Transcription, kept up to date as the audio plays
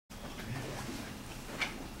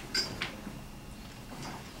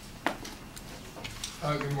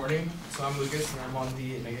Good morning. So I'm Lucas, and I'm on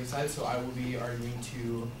the negative side, so I will be arguing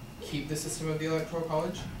to keep the system of the Electoral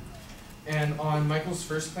College. And on Michael's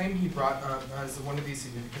first claim, he brought up as one of these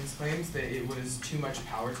significance claims that it was too much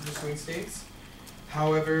power to the swing states.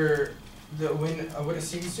 However, what a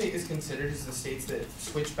swing state is considered is the states that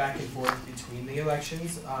switch back and forth between the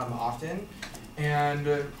elections often,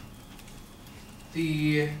 and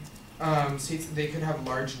the states they could have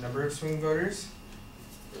large number of swing voters.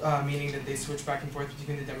 Meaning that they switch back and forth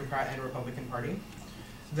between the Democrat and Republican Party.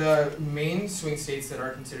 The main swing states that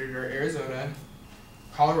are considered are Arizona,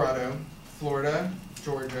 Colorado, Florida,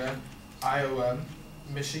 Georgia, Iowa,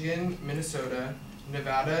 Michigan, Minnesota,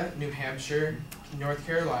 Nevada, New Hampshire, North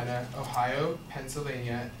Carolina, Ohio,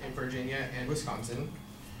 Pennsylvania, and Virginia, and Wisconsin.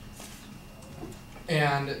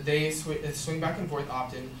 And they swing back and forth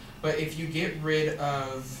often, but if you get rid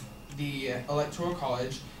of the Electoral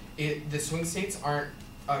College, the swing states aren't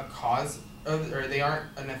a cause of, or they aren't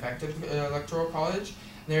an effect of the Electoral College.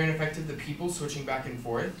 They're an effect of the people switching back and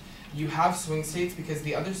forth. You have swing states because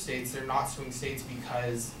the other states, they're not swing states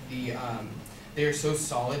because they are so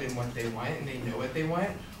solid in what they want and they know what they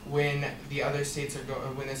want. When the other states are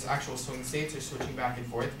when this actual swing states are switching back and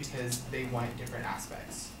forth because they want different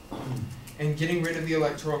aspects. And getting rid of the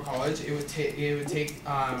Electoral College, it would take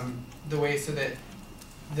the way so that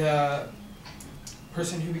the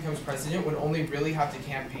person who becomes president would only really have to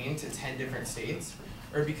campaign to 10 different states,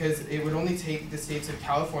 or because it would only take the states of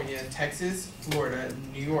California, Texas, Florida,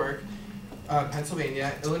 New York,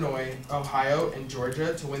 Pennsylvania, Illinois, Ohio, and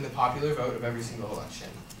Georgia to win the popular vote of every single election.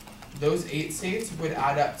 Those 8 states would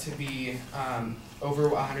add up to be over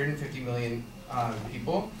 150 million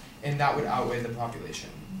people, and that would outweigh the population.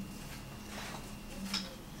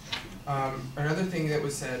 Another thing that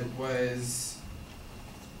was said was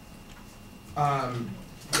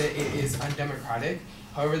that it is undemocratic.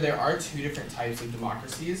 However, there are 2 different types of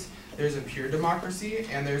democracies. There's a pure democracy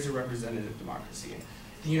and there's a representative democracy.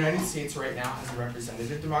 The United States right now has a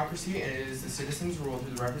representative democracy, and it is the citizens ruled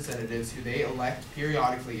through the representatives who they elect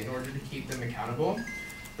periodically in order to keep them accountable.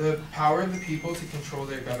 The power of the people to control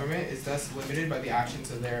their government is thus limited by the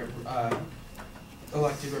actions of their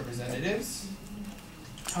elected representatives.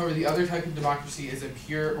 However, the other type of democracy is a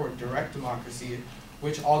pure or direct democracy,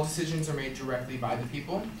 which all decisions are made directly by the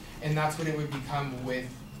people, and that's what it would become with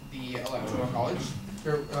the Electoral College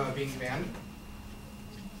being banned.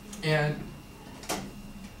 And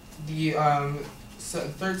the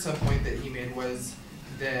third subpoint that he made was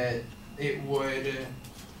that it would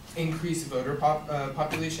increase voter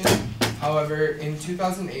population. However, in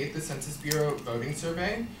 2008, the Census Bureau voting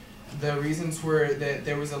survey, the reasons were that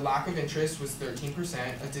there was a lack of interest was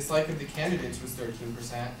 13%, a dislike of the candidates was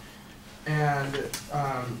 13%, and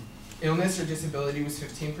illness or disability was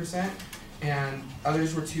 15%, and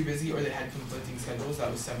others were too busy or they had conflicting schedules,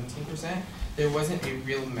 that was 17%. There wasn't a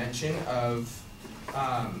real mention of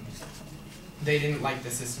they didn't like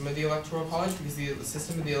the system of the Electoral College, because the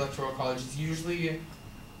system of the Electoral College is usually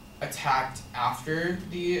attacked after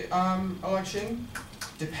the election,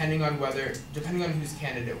 depending on whose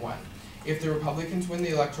candidate won. If the Republicans win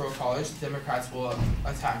the Electoral College, the Democrats will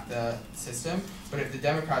attack the system, but if the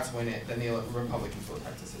Democrats win it, then the Republicans will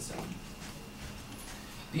attack the system.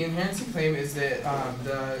 The inherency claim is that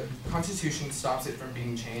the Constitution stops it from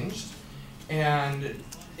being changed, and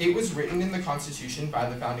it was written in the Constitution by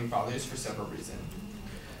the Founding Fathers for several reasons.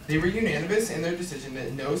 They were unanimous in their decision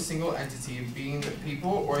that no single entity, being the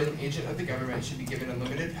people or an agent of the government, should be given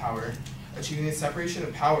unlimited power. Achieving the separation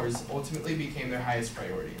of powers ultimately became their highest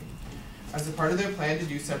priority. As a part of their plan to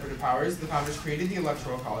do separate powers, the founders created the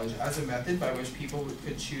Electoral College as a method by which people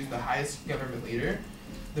could choose the highest government leader,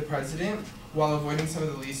 the president, while avoiding some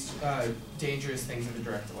of the least dangerous things of a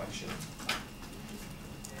direct election.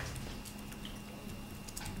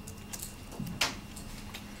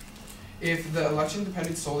 If the election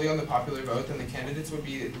depended solely on the popular vote, then the candidates would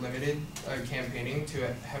be limited campaigning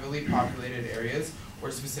to heavily populated areas or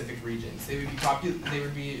specific regions. They would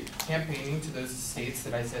be campaigning to those states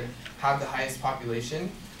that I said have the highest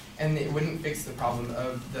population, and it wouldn't fix the problem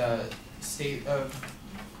of the state of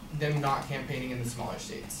them not campaigning in the smaller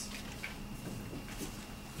states.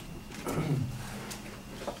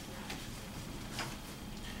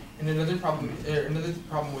 And another problem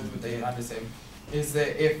with what they had to say is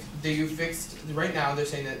that if you fixed, right now they're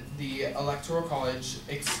saying that the Electoral College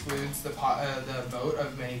excludes the vote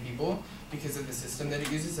of many people because of the system that it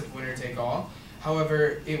uses of winner take all.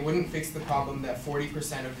 However, it wouldn't fix the problem that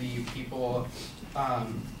 40% of the people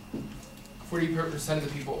 40% of the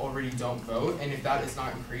people already don't vote, and if that is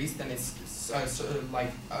not increased, then it's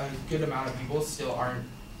like a good amount of people still aren't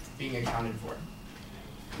being accounted for.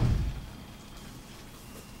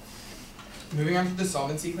 Moving on to the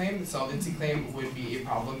solvency claim would be a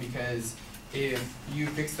problem because if you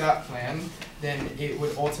fix that plan, then it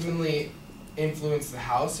would ultimately influence the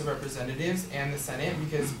House of Representatives and the Senate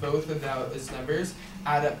because both of those numbers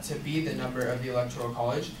add up to be the number of the Electoral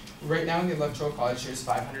College. Right now in the Electoral College, there's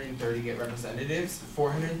 530 representatives,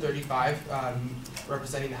 435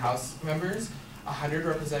 representing the House members, 100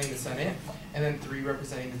 representing the Senate, and then 3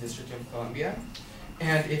 representing the District of Columbia.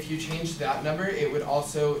 And if you change that number, it would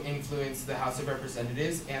also influence the House of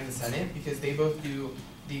Representatives and the Senate because they both do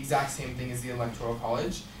the exact same thing as the Electoral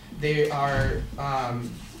College. They are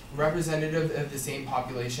representative of the same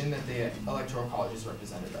population that the Electoral College is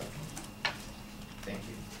representative of. Thank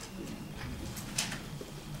you.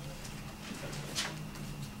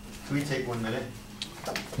 Can we take 1 minute?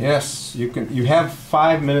 Yes, you can. You have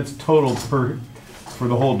 5 minutes total for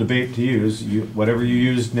the whole debate to use. Whatever you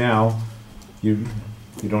use now, you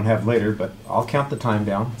don't have later, but I'll count the time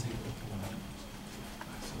down.